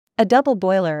A double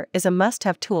boiler is a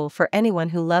must-have tool for anyone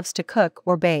who loves to cook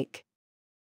or bake.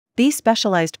 These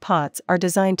specialized pots are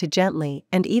designed to gently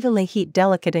and evenly heat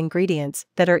delicate ingredients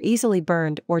that are easily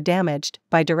burned or damaged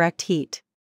by direct heat.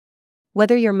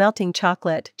 Whether you're melting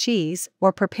chocolate, cheese,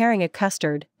 or preparing a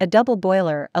custard, a double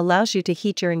boiler allows you to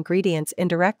heat your ingredients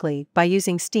indirectly by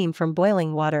using steam from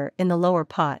boiling water in the lower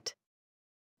pot.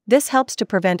 This helps to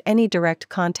prevent any direct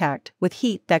contact with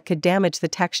heat that could damage the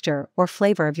texture or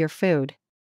flavor of your food.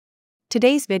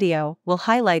 Today's video will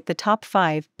highlight the top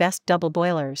 5 best double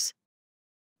boilers.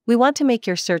 We want to make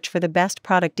your search for the best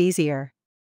product easier.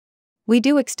 We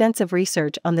do extensive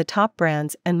research on the top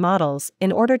brands and models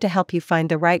in order to help you find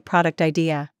the right product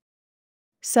idea.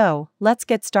 So, let's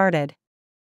get started.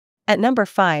 At number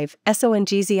 5,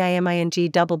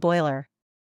 SONGZIMING Double Boiler.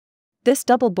 This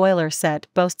double boiler set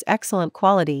boasts excellent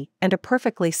quality and a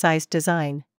perfectly sized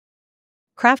design.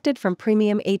 Crafted from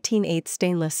premium 18/8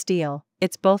 stainless steel,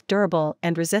 it's both durable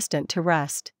and resistant to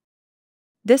rust.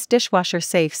 This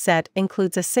dishwasher-safe set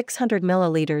includes a 600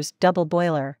 ml double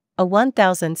boiler, a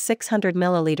 1,600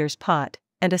 ml pot,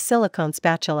 and a silicone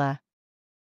spatula.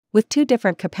 With 2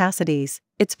 different capacities,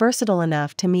 it's versatile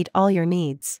enough to meet all your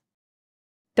needs.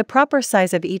 The proper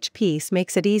size of each piece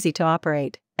makes it easy to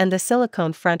operate, and the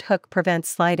silicone front hook prevents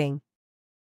sliding.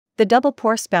 The double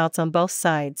pour spouts on both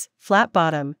sides, flat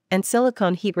bottom, and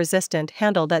silicone heat-resistant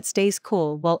handle that stays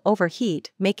cool while overheat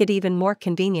make it even more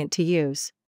convenient to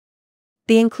use.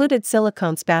 The included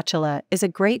silicone spatula is a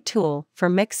great tool for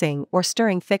mixing or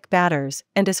stirring thick batters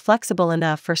and is flexible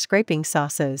enough for scraping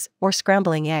sauces or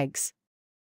scrambling eggs.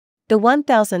 The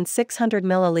 1,600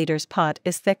 ml pot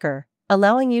is thicker,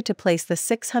 allowing you to place the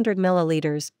 600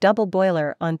 ml double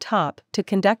boiler on top to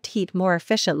conduct heat more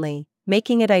efficiently,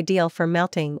 making it ideal for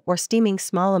melting or steaming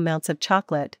small amounts of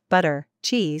chocolate, butter,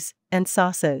 cheese, and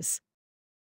sauces.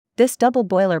 This double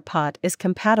boiler pot is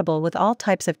compatible with all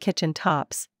types of kitchen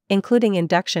tops, including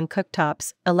induction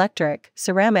cooktops, electric,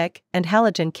 ceramic, and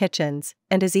halogen kitchens,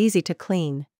 and is easy to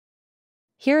clean.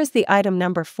 Here is the item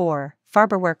number 4,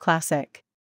 Farberware Classic.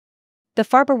 The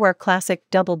Farberware Classic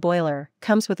Double Boiler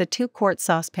comes with a 2-quart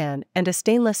saucepan and a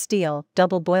stainless steel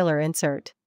double boiler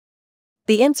insert.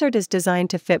 The insert is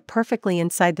designed to fit perfectly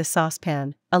inside the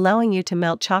saucepan, allowing you to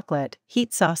melt chocolate,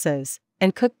 heat sauces,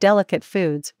 and cook delicate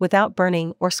foods without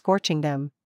burning or scorching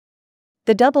them.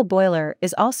 The double boiler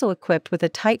is also equipped with a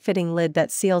tight-fitting lid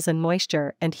that seals in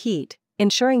moisture and heat,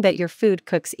 ensuring that your food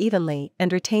cooks evenly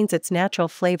and retains its natural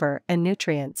flavor and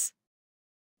nutrients.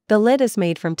 The lid is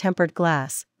made from tempered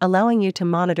glass, allowing you to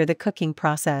monitor the cooking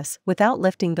process without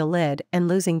lifting the lid and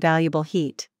losing valuable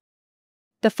heat.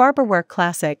 The Farberware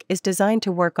Classic is designed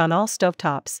to work on all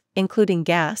stovetops, including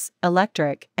gas,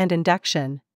 electric, and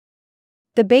induction.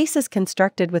 The base is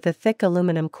constructed with a thick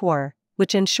aluminum core,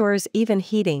 which ensures even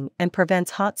heating and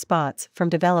prevents hot spots from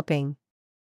developing.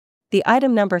 The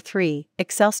item number 3,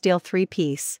 Excelsteel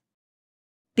 3-piece.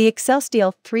 The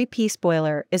Excelsteel 3-piece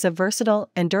boiler is a versatile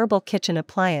and durable kitchen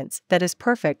appliance that is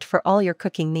perfect for all your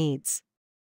cooking needs.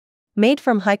 Made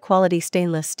from high-quality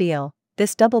stainless steel,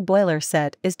 this double boiler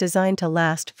set is designed to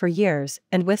last for years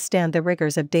and withstand the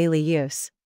rigors of daily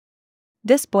use.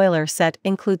 This boiler set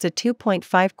includes a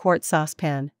 2.5-quart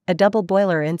saucepan, a double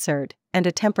boiler insert, and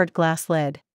a tempered glass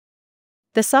lid.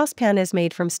 The saucepan is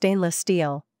made from stainless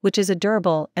steel, which is a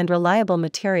durable and reliable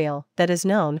material that is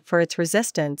known for its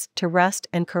resistance to rust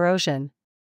and corrosion.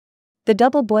 The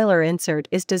double boiler insert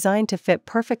is designed to fit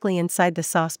perfectly inside the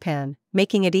saucepan,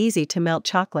 making it easy to melt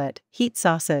chocolate, heat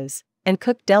sauces, and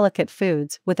cook delicate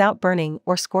foods without burning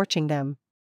or scorching them.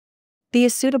 It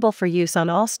is suitable for use on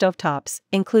all stovetops,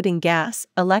 including gas,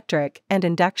 electric, and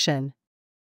induction.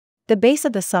 The base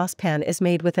of the saucepan is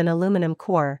made with an aluminum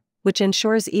core, which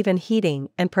ensures even heating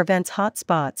and prevents hot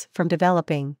spots from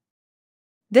developing.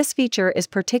 This feature is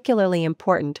particularly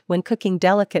important when cooking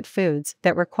delicate foods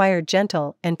that require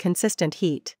gentle and consistent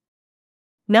heat.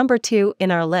 Number 2 in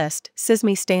our list,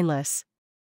 Sismi Stainless.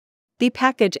 The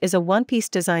package is a 1-piece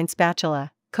design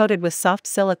spatula, coated with soft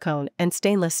silicone and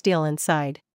stainless steel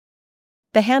inside.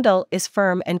 The handle is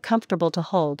firm and comfortable to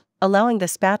hold, allowing the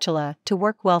spatula to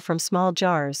work well from small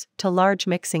jars to large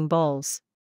mixing bowls.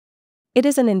 It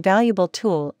is an invaluable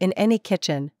tool in any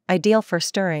kitchen, ideal for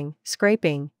stirring,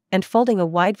 scraping, and folding a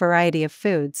wide variety of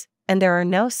foods, and there are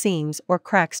no seams or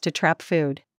cracks to trap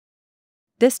food.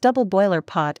 This double boiler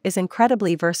pot is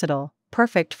incredibly versatile,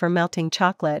 perfect for melting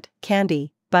chocolate,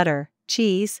 candy, butter,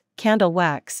 cheese, candle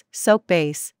wax, soap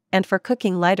base, and for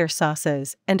cooking lighter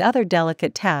sauces and other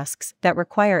delicate tasks that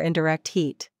require indirect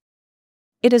heat.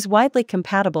 It is widely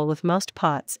compatible with most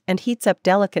pots and heats up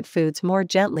delicate foods more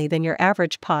gently than your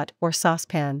average pot or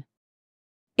saucepan.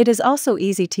 It is also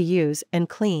easy to use and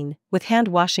clean, with hand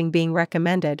washing being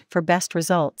recommended for best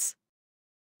results.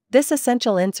 This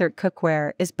essential insert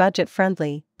cookware is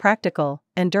budget-friendly, practical,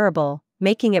 and durable,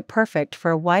 making it perfect for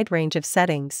a wide range of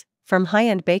settings, from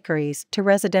high-end bakeries to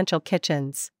residential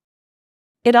kitchens.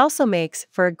 It also makes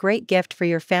for a great gift for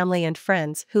your family and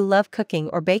friends who love cooking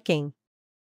or baking.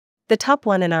 The top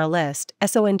one in our list,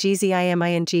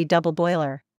 SONGZIMING Double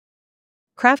Boiler.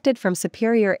 Crafted from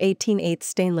superior 18/8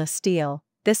 stainless steel,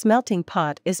 this melting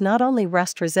pot is not only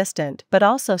rust-resistant but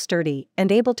also sturdy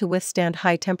and able to withstand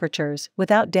high temperatures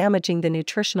without damaging the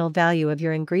nutritional value of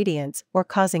your ingredients or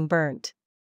causing burnt.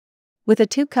 With a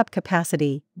 2-cup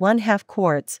capacity, 1/2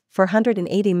 quarts,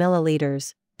 480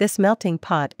 milliliters, this melting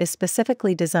pot is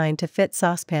specifically designed to fit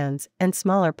saucepans and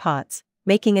smaller pots,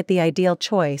 making it the ideal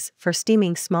choice for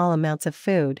steaming small amounts of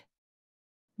food.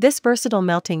 This versatile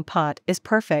melting pot is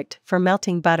perfect for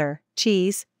melting butter,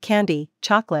 cheese, candy,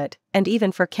 chocolate, and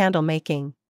even for candle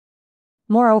making.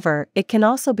 Moreover, it can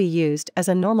also be used as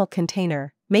a normal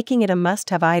container, making it a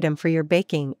must-have item for your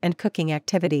baking and cooking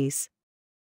activities.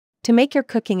 To make your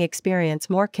cooking experience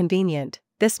more convenient,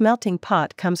 this melting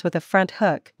pot comes with a front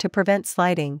hook to prevent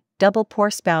sliding, double pour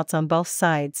spouts on both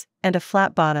sides, and a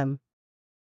flat bottom.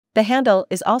 The handle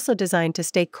is also designed to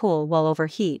stay cool while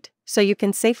overheat, so you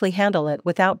can safely handle it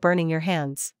without burning your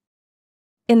hands.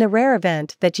 In the rare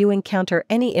event that you encounter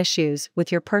any issues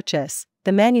with your purchase,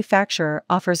 the manufacturer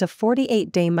offers a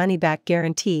 48-day money-back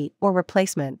guarantee or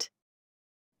replacement.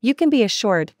 You can be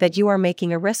assured that you are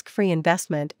making a risk-free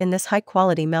investment in this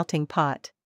high-quality melting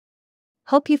pot.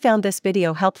 Hope you found this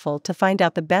video helpful to find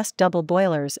out the best double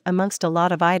boilers amongst a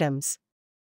lot of items.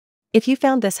 If you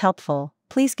found this helpful,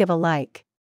 please give a like.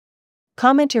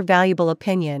 Comment your valuable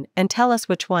opinion and tell us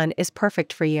which one is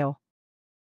perfect for you.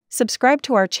 Subscribe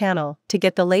to our channel to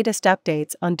get the latest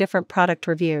updates on different product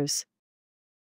reviews.